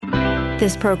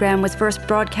This program was first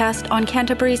broadcast on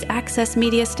Canterbury's access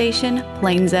media station,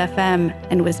 Plains FM,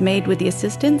 and was made with the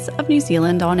assistance of New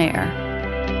Zealand On Air.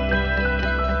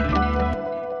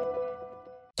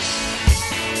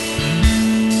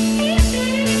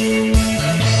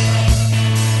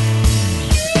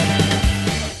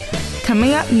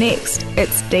 Coming up next,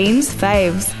 it's Dean's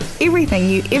Faves. Everything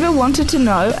you ever wanted to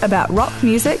know about rock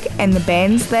music and the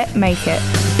bands that make it.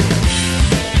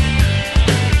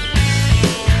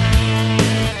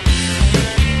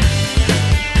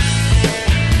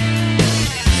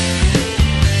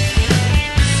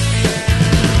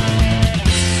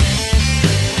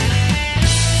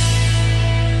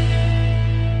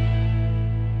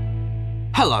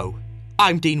 Hello,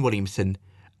 I'm Dean Williamson,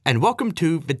 and welcome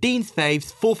to the Dean's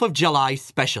Faves 4th of July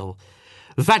special.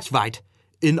 That's right,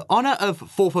 in honour of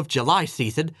 4th of July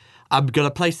season, I'm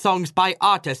gonna play songs by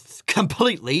artists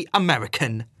completely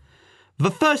American.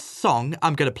 The first song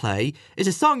I'm gonna play is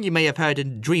a song you may have heard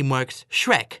in DreamWorks'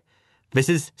 Shrek. This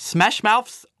is Smash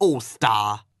Mouth's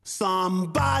All-Star.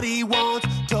 Somebody once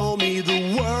told me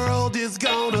the world is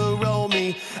gonna roll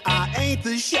me. I ain't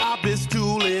the sharpest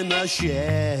tool in the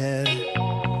shed.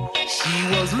 She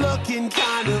was looking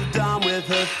kind of dumb with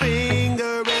her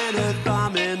finger and her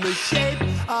thumb in the shape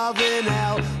of an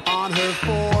L on her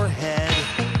forehead.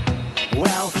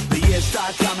 Well, the years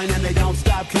start coming and they don't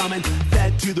stop coming.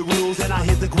 Fed to the rules and I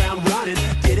hit the ground running.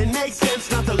 Didn't make sense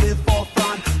not to live for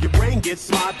fun. Your brain gets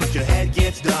smart but your head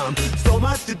gets dumb. So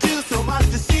much to do, so much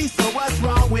to see. So what's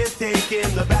wrong with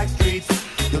taking the back streets?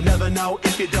 You'll never know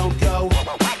if you don't go.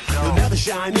 You'll never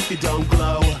shine if you don't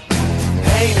glow.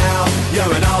 Hey now,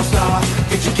 you're an all-star.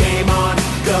 Get your game on,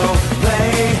 go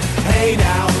play. Hey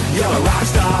now, you're a rock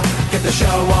star. Get the show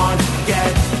on,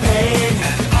 get paid.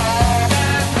 All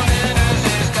that glitters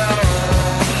is gold.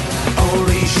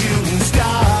 Only shooting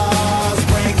stars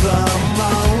break the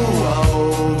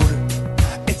mold.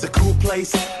 It's a cool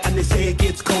place, and they say it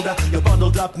gets colder. You're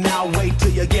bundled up now, wait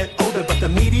till you get older. But the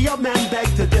media men beg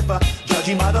to differ,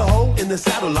 judging by the hole in the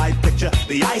satellite picture.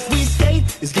 The ice we skate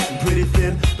is getting pretty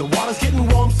thin. The water's getting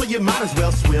warm, so you might as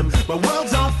well swim. My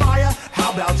world's on fire,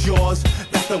 how about yours?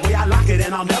 That's the way I like it,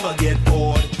 and I'll never get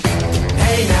bored.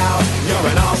 Hey now, you're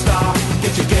an all-star.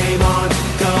 Get your game on,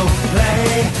 go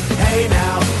play. Hey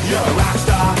now, you're a rock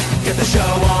star. Get the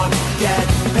show on, get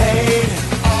paid.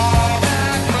 All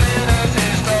that glitters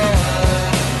is gold.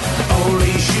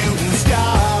 Only shooting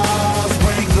stars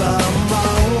break the mold.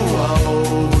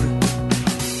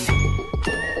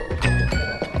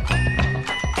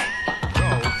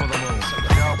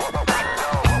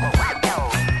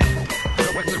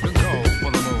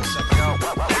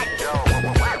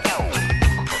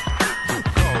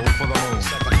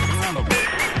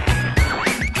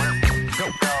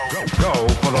 Go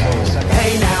for the moon.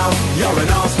 Hey now, you're an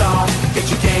all-star. Get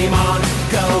your game on,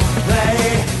 go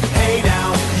play. Hey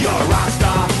now, you're a rock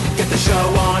star. Get the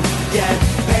show on, get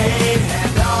paid.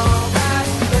 And all that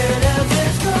glitters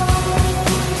is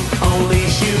gold. Only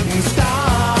shooting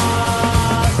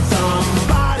stars.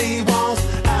 Somebody once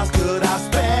asked, could I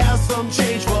spare some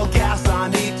change for gas? I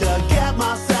need to get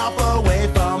myself away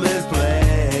from this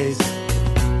place.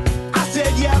 I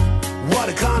said, yep, what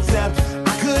a concept.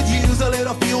 I could use a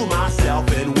little fuel myself,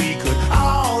 and we could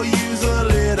all use a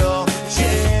little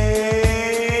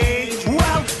change.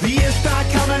 Well, the years start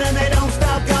coming and they don't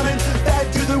stop coming.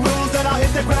 Fed to the rules and I'll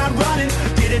hit the ground running.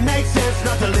 Didn't make sense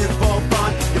not to live for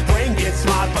fun. Your brain gets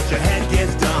smart but your head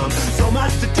gets dumb. So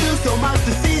much to do, so much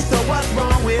to see. So what's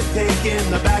wrong with taking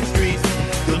the back streets?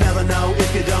 You'll never know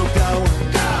if you don't go.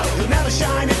 You'll never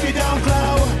shine if you don't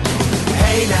glow.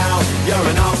 Hey now, you're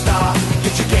an all-star.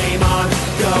 Get your game on,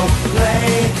 go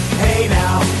play. Hey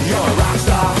now, you're a rock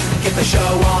star. Get the show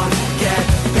on, get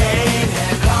paid.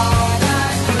 And all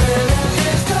that glitters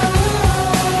is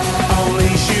gold.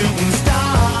 Only shooting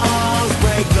stars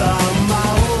break the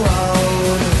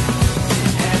mold.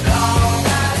 And all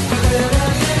that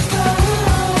glitters is gold.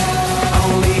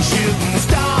 Only shooting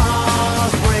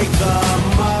stars break the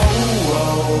mold.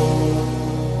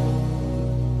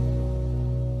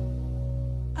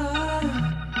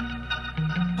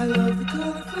 I love the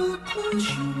colorful clothes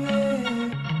you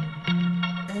wear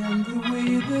and the way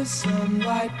the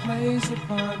sunlight plays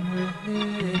upon her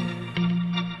hair.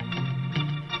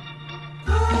 I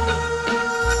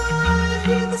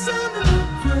hear the sound of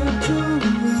her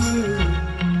jewelry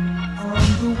on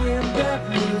the wind that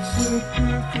lifts her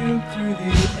perfume through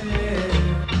the air.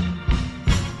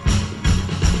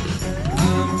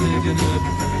 I'm picking up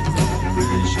her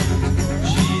vibrations.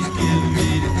 She's giving me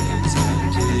the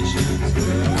excitations.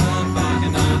 I'm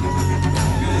picking up her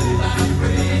good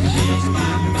vibrations. She's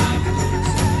giving me the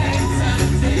excitations.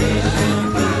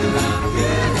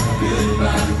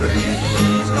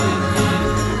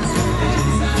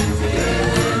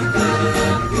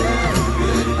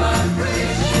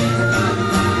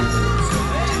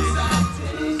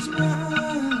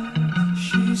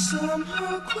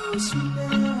 Somehow closer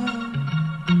now.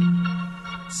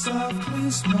 Softly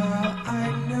smile,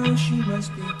 I know she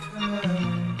must be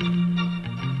kind.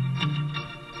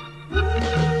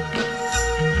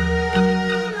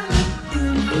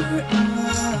 In her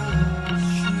eyes,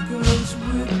 she goes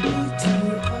with me to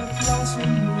a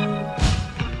blossom room.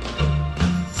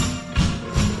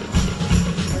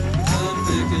 I'm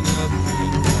picking up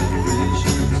good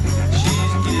vibrations.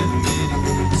 She's giving me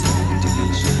the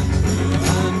excitations.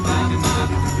 I'm picking up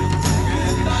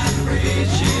good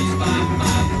vibrations. She's by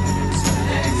my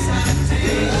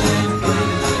excitation.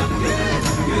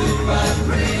 Good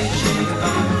vibrations. She's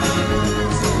by my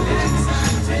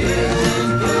excitation.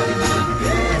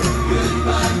 Good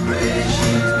vibrations.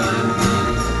 She's by my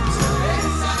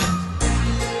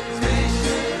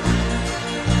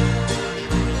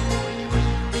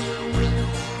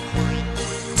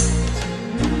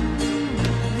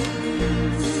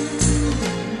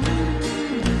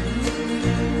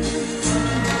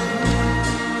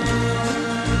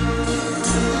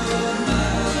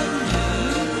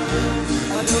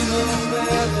I don't know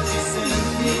where, but she sends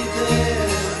me there.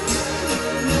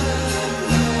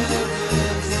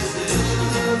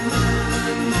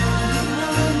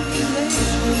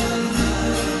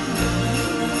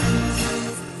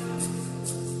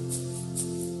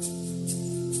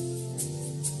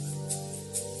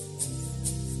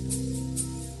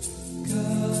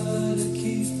 Gotta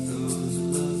keep those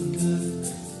loving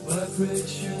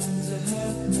vibrations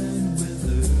happening with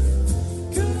her.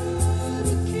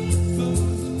 Gotta keep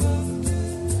those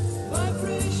loving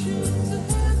vibrations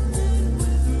happening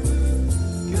with her.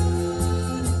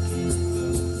 Gotta keep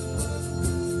those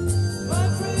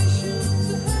vibrations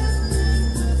happening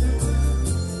with her.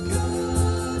 Gotta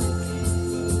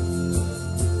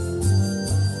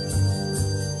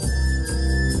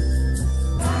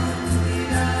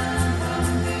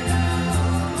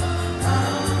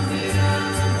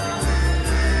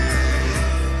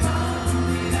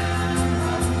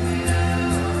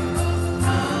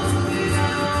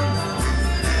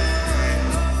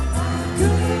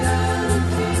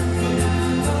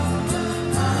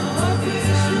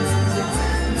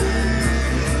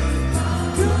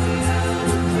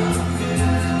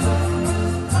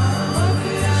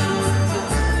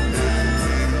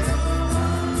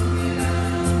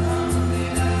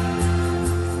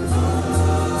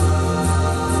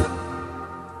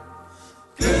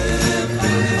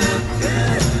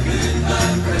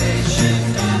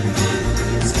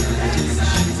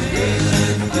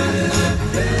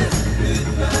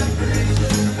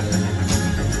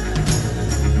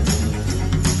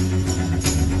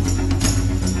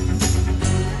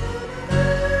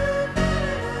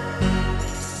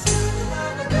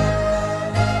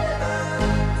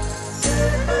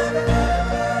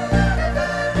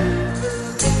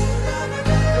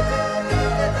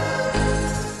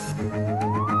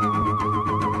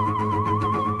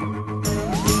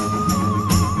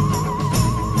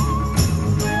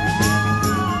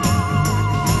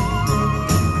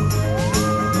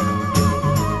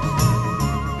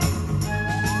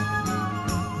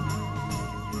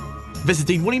This is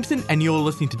Dean Williamson, and you're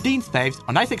listening to Dean's Faves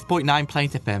on 96.9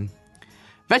 Plains FM.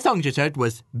 That song you just heard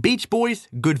was Beach Boys'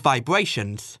 Good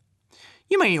Vibrations.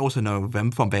 You may also know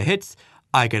them from their hits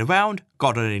I Get Around,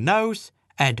 God Only Knows,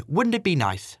 and Wouldn't It Be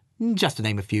Nice, just to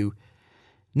name a few.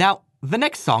 Now, the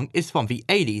next song is from the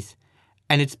 80s,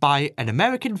 and it's by an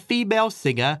American female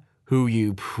singer who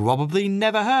you probably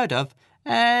never heard of,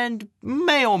 and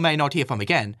may or may not hear from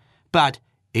again, but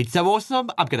it's so awesome,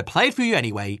 I'm going to play it for you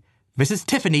anyway. This is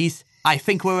Tiffany's I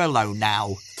Think We're Alone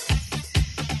Now.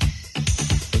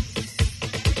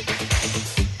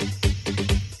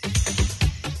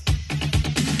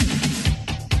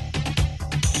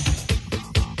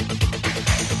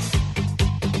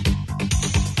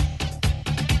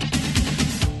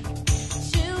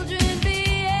 Children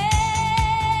behave,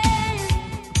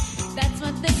 that's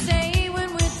what they say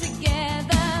when we're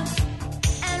together.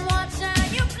 And watch how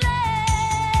you play.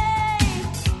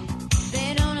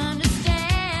 They don't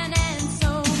understand, and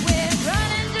so we're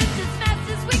running to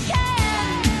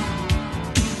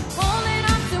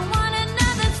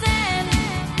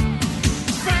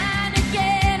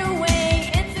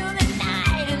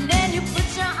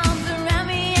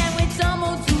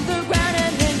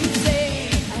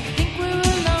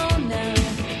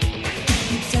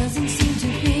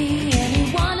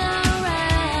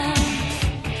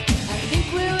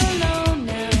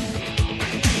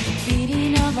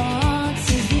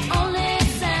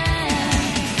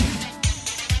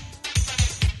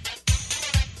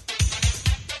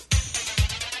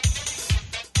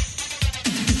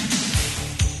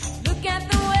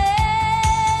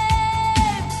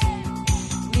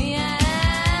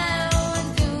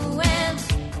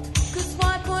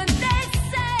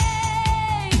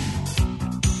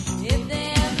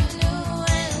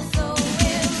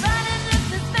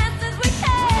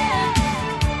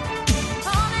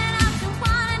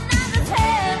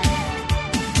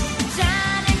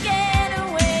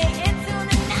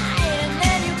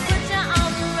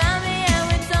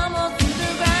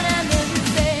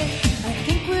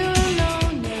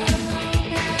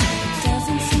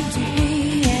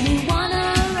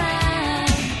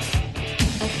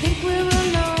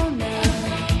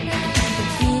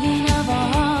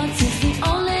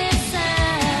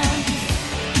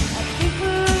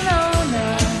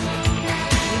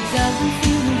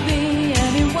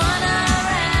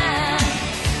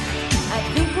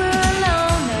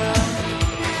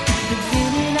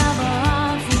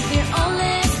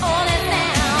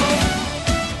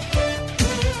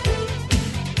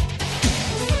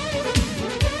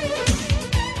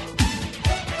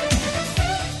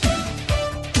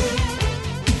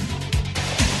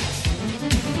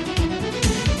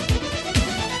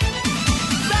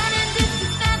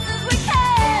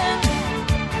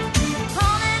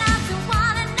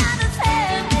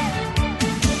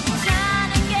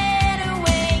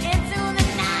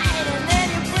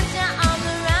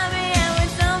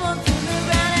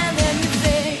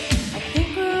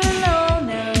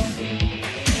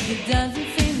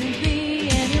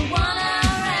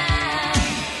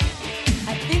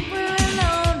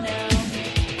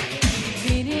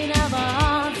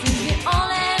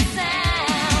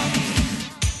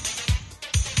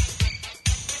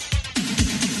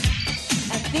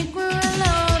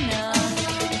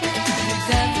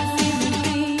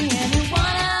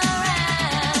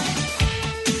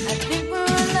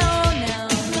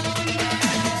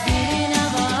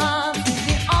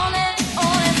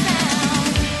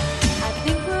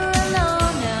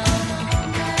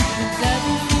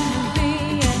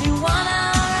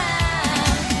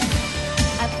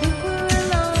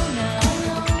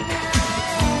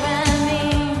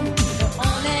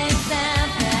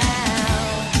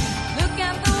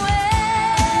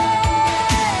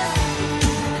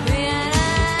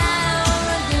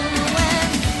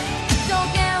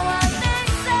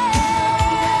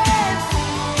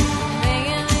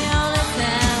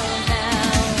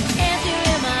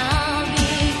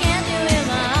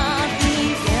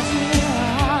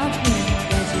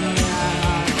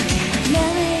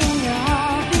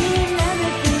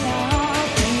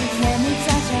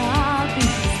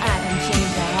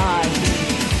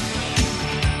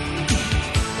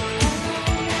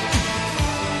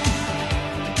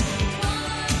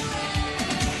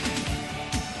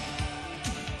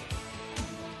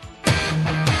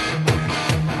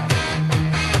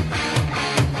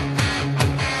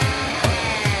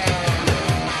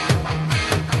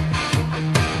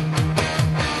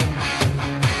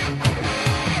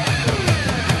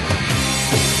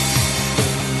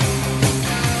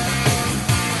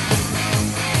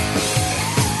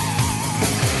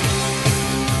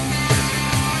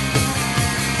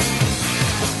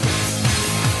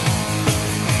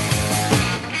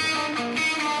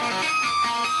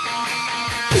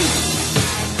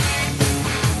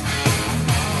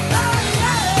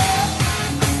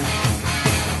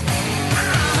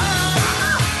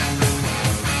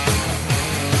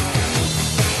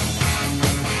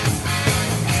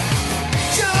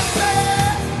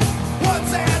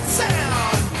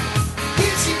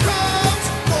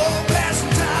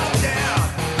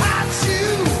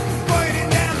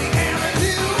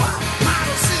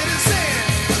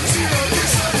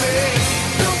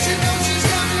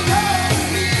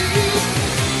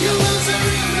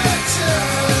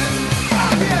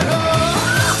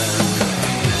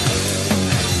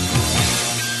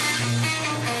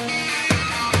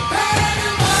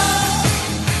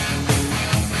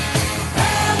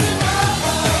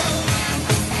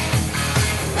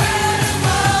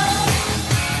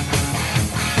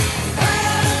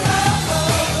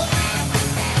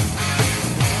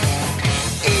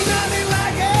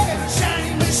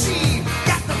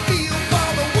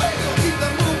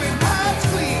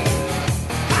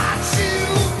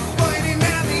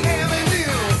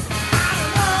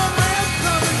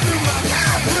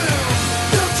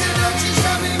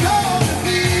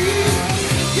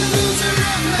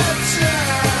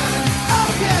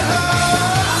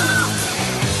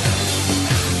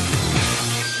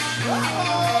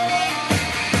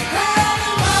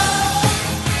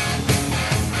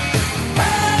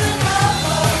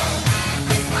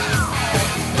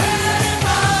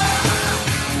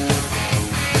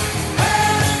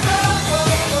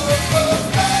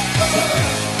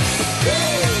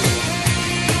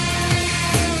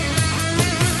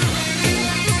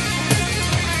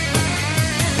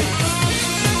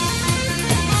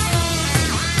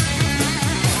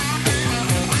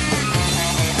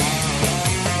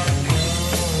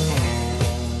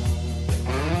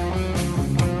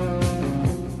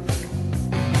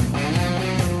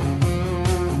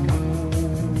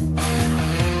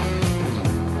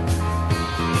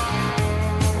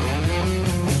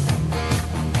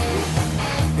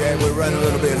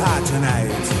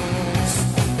tonight.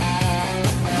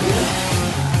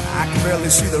 I can barely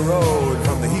see the road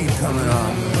from the heat coming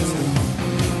on.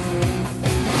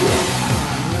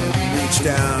 Reach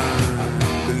down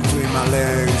between my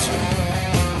legs,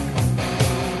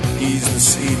 ease the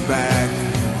seat back.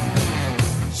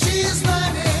 She's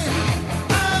running,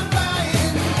 I'm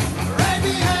buying, right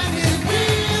behind his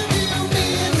wheel, me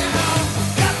now.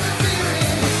 Got the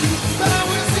feeling, but I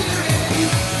was hearing,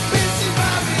 busy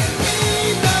bobbing me,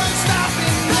 not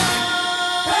stopping now.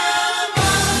 Panama,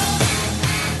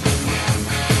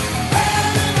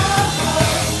 Panama,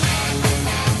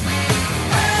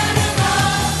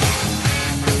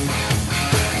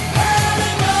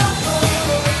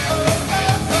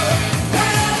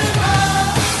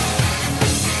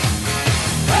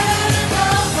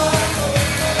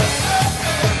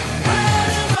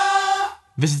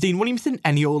 This is Dean Williamson,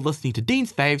 and you're listening to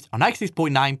Dean's Faves on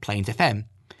 96.9 Plains FM.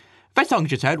 That song you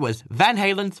just heard was Van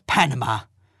Halen's Panama.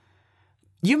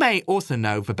 You may also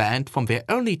know the band from their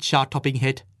only chart-topping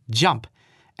hit, Jump,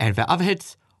 and their other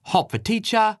hits, Hop the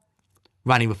Teacher,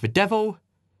 Running with the Devil,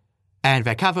 and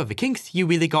their cover of the Kinks' You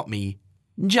Really Got Me,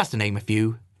 just to name a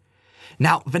few.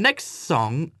 Now, the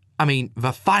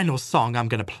final song I'm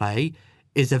going to play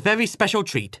is a very special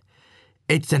treat.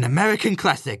 It's an American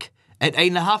classic. At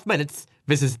 8.5 minutes,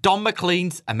 this is Don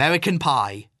McLean's American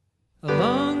Pie. A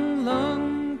long,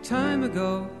 long time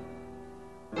ago,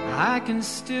 I can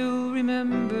still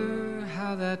remember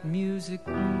how that music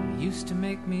used to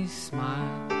make me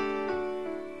smile.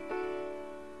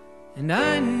 And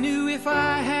I knew if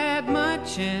I had my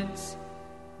chance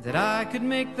that I could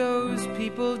make those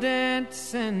people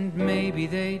dance, and maybe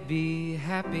they'd be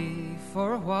happy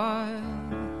for a while.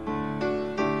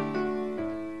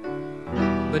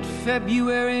 But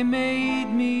February made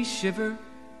me shiver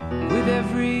with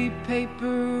every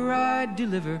paper I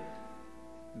deliver.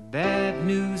 Bad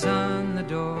news on the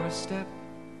doorstep,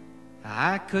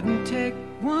 I couldn't take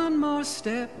one more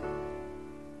step.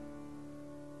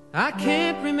 I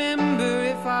can't remember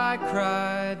if I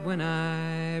cried when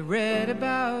I read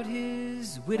about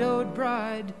his widowed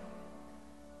bride,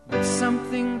 but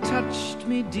something touched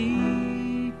me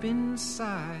deep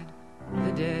inside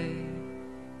the day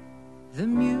the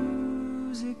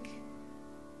music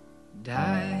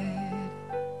died.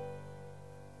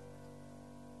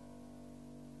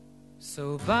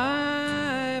 So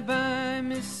bye-bye,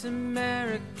 Miss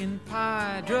American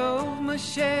Pie. Drove my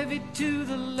Chevy to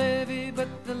the levee, but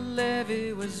the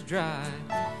levee was dry.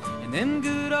 And then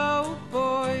good old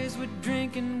boys were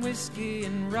drinking whiskey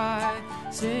and rye,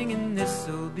 singing,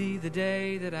 this'll be the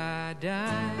day that I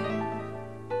die.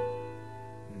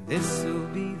 This'll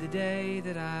be the day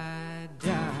that I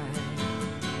die.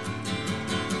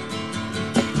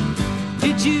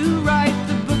 Did you write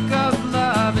the book of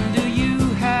love, and do you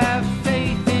have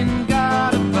faith in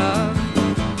God above?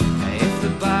 If the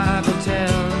Bible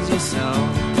tells you so.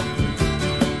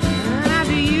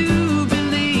 Do you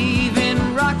believe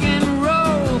in rock and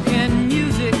roll? Can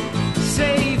music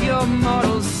save your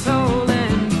mortal soul?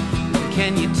 And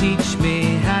can you teach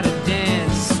me how to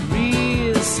dance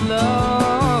real slow?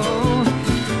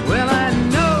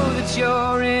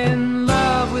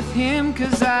 Him,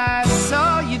 'cause I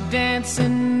saw you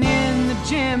dancing in the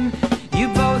gym. You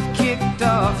both kicked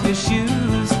off your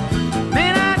shoes.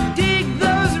 Man, I dig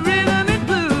those rhythm and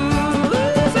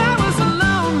blues. I was a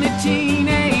lonely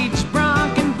teenage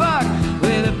bronc and buck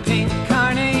with a pink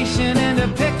carnation and a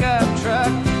pickup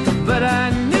truck, but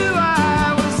I knew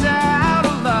I was out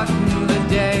of luck the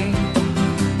day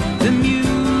the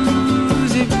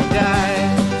music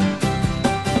died.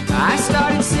 I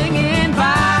started singing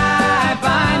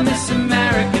bye-bye, Miss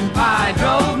American Pie.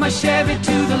 Drove my Chevy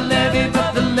to the levee,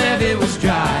 but the levee was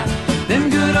dry. Them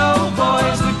good old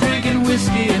boys were drinking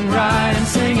whiskey and rye and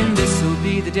singing, this'll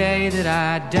be the day that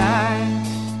I die.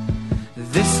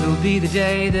 This'll be the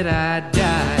day that I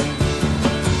die.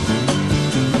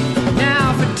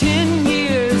 Now for 10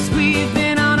 years we've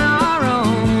been on our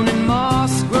own, and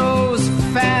moss grows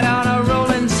fat on a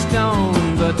rolling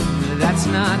stone, but that's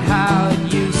not how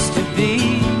it used to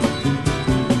be.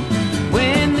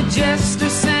 When the jester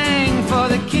sang for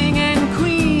the king and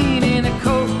queen in a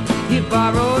coat he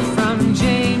borrowed from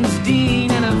James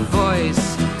Dean, and a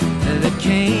voice that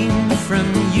came from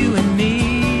you and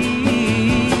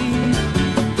me.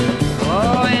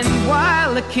 Oh, and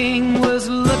while the king was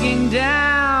looking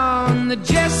down, the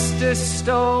jester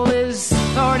stole his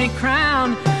thorny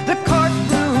crown. The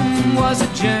courtroom was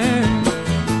adjourned.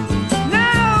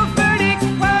 No verdict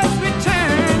was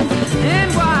returned. And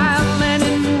while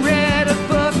Lennon read a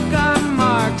book on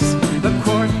Marx, the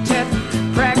quartet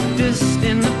practiced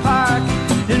in the park,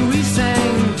 and we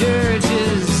sang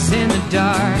dirges in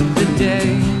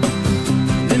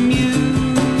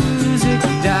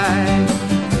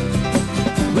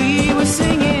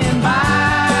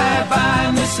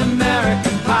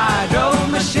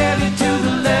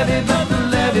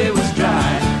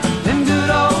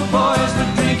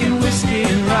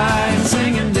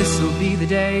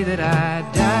day that I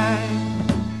die.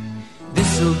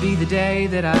 This'll be the day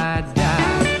that I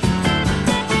die.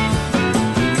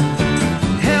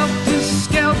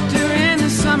 Helter-skelter in the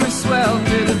summer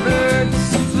swelter, the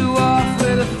birds flew off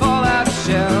with a fallout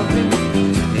shelter,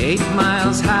 8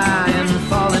 miles high and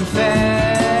falling fast.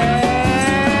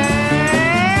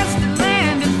 It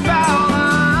landed foul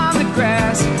on the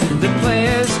grass. The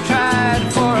players tried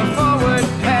for a forward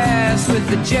pass with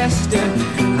the jester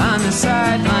on the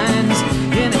sidelines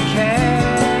in a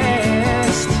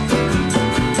cast.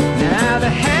 Now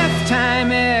the halftime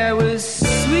air was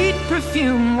sweet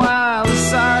perfume while the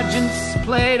sergeants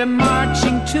played a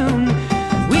marching tune.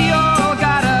 We all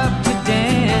got up to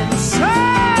dance,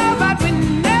 oh, but we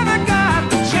never got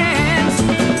the chance,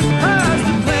 'cause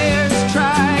the players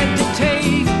tried to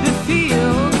take the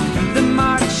field. The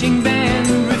marching band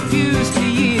refused to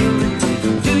yield.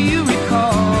 Do you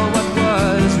recall what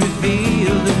was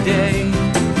revealed the day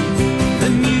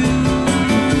the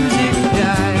music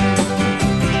died?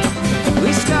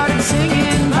 We started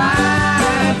singing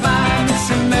bye bye Miss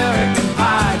American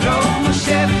Pie. Drove my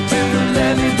Chevy to the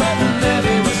levee, but the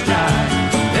levee was dry.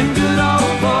 Them good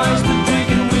old boys were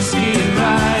drinking whiskey and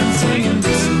rye and singing,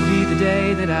 this'll be the day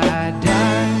that I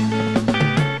die.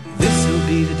 This'll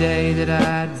be the day that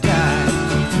I die.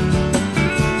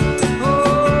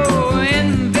 Oh,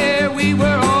 and there we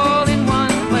were all in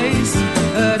one place,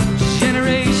 a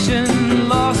generation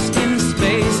lost in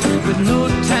space with no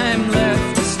time left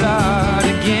to start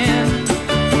again.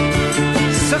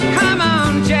 So come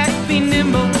on, Jack, be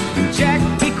nimble, Jack,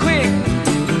 be quick.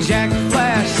 Jack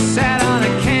Flash sat on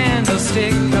a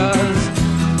candlestick, 'cause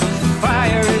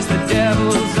fire is the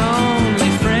devil's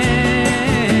only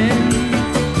friend.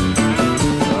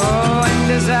 Oh, and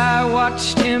as I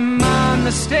watched him on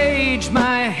the stage,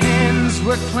 my hands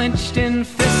were clenched in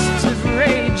fists of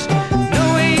rage. No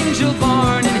angel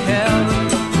born in hell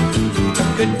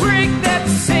could break that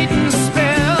Satan's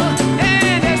spell.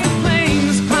 And as the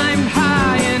flames climbed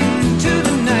high into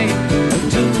the night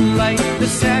to light the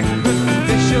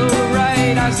sacrificial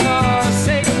rite, I saw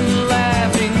Satan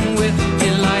laughing with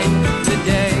delight the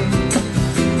day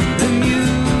the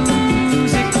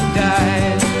music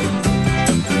died.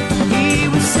 He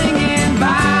was singing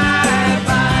bye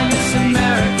bye Miss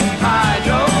American Pie.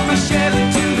 Drove my Chevy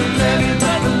to the levee,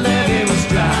 but the levee was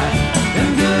dry. Them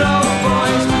good old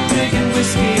boys were drinking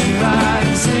whiskey and rye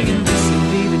and singing, this'll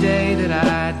be the day that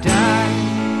I die.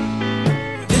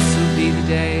 This'll be the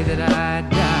day that I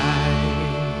die.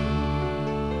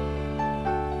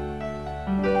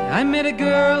 I met a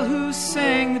girl who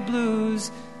sang the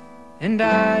blues, and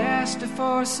I asked her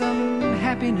for some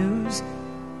happy news,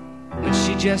 but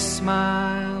she just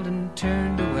smiled and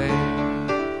turned away.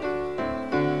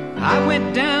 I went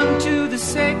down to the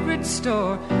sacred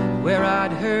store where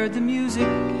I'd heard the music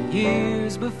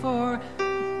years before,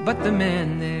 but the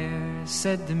man there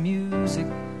said the music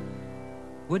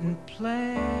wouldn't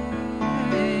play.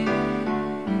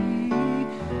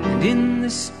 And in the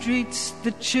streets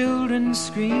the children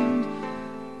screamed,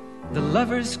 the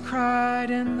lovers cried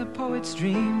and the poets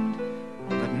dreamed,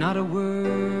 but not a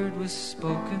word was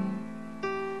spoken.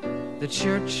 The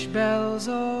church bells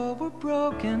all were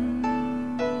broken,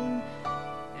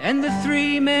 and the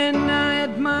 3 men I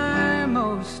admire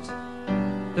most,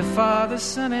 the Father,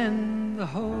 Son, and the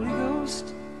Holy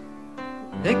Ghost,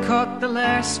 they caught the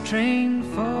last train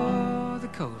for the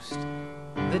coast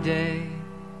the day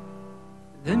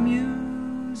the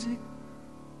music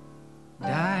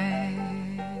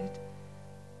died.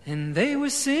 And they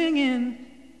were singing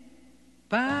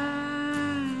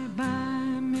bye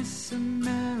bye Miss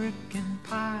American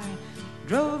Pie.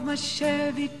 Drove my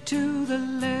Chevy to the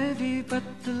levee, but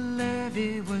the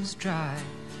levee was dry.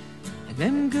 And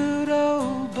them good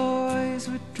old boys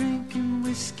were drinking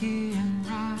whiskey and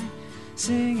rye,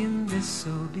 singing,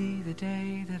 this'll be the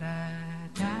day that I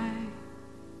die.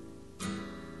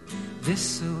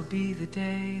 This'll be the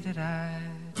day that I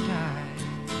die.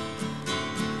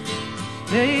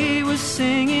 They were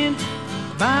singing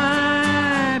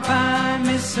bye bye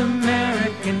Miss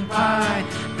American Pie.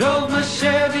 Drove my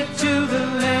Chevy to the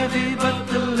levee, but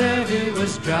the levee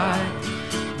was dry.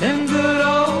 Them good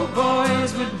old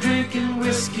boys were drinking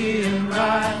whiskey and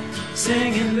rye,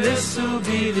 singing, this'll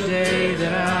be the day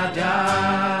that I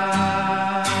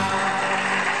die.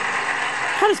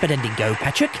 How does that ending go,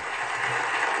 Patrick?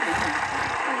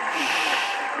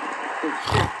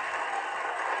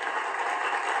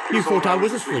 You thought I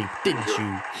was asleep, didn't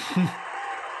you?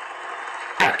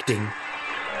 Acting.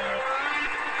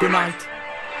 Good night.